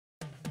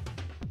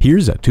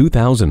Here's a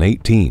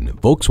 2018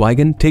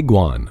 Volkswagen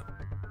Tiguan.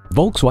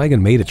 Volkswagen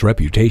made its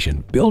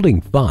reputation building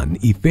fun,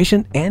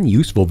 efficient, and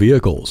useful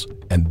vehicles,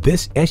 and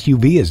this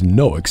SUV is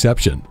no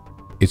exception.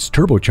 Its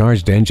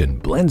turbocharged engine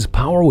blends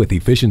power with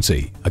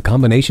efficiency, a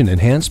combination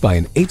enhanced by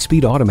an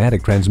 8-speed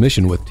automatic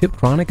transmission with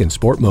Tiptronic and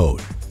Sport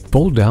mode.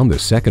 Fold down the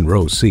second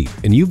row seat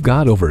and you've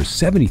got over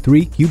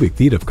 73 cubic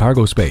feet of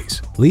cargo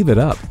space. Leave it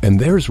up and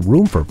there's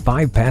room for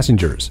 5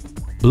 passengers.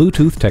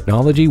 Bluetooth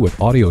technology with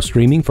audio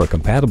streaming for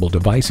compatible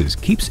devices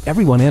keeps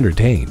everyone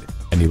entertained.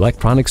 And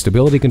electronic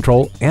stability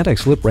control,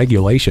 anti-slip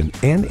regulation,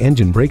 and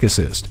engine brake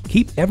assist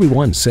keep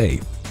everyone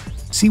safe.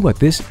 See what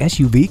this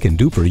SUV can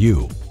do for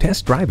you.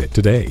 Test drive it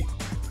today.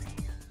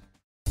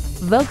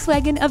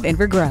 Volkswagen of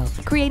Inver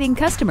Grove, creating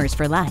customers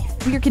for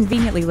life. We are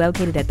conveniently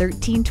located at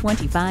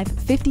 1325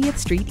 50th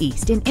Street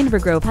East in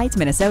Inver-Grove-Heights,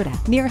 Minnesota,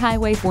 near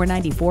Highway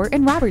 494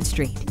 and Robert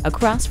Street,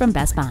 across from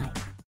Best Buy.